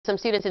Some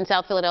students in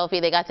South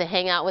Philadelphia, they got to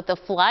hang out with the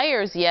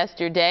Flyers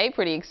yesterday.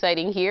 Pretty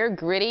exciting here.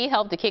 Gritty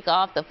helped to kick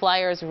off the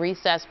Flyers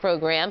Recess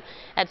program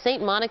at St.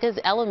 Monica's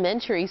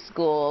Elementary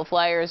School.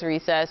 Flyers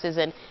Recess is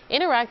an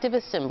interactive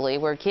assembly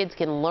where kids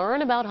can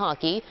learn about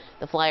hockey.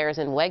 The Flyers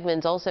and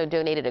Wegmans also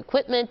donated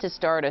equipment to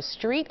start a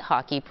street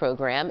hockey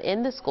program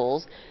in the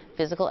school's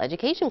physical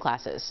education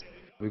classes.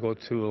 We go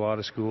to a lot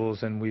of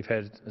schools, and we've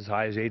had as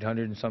high as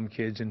 800 and some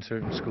kids in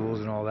certain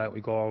schools and all that.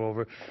 We go all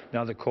over.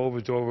 Now that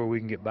COVID's over, we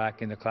can get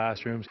back in the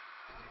classrooms.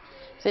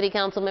 City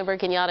Council member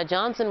Kenyatta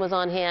Johnson was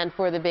on hand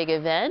for the big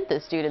event.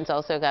 The students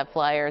also got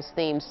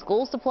Flyers-themed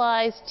school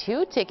supplies,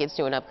 2 tickets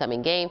to an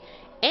upcoming game,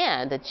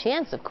 and a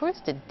chance, of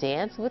course, to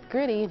dance with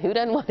Gritty. Who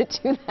doesn't want to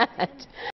do that?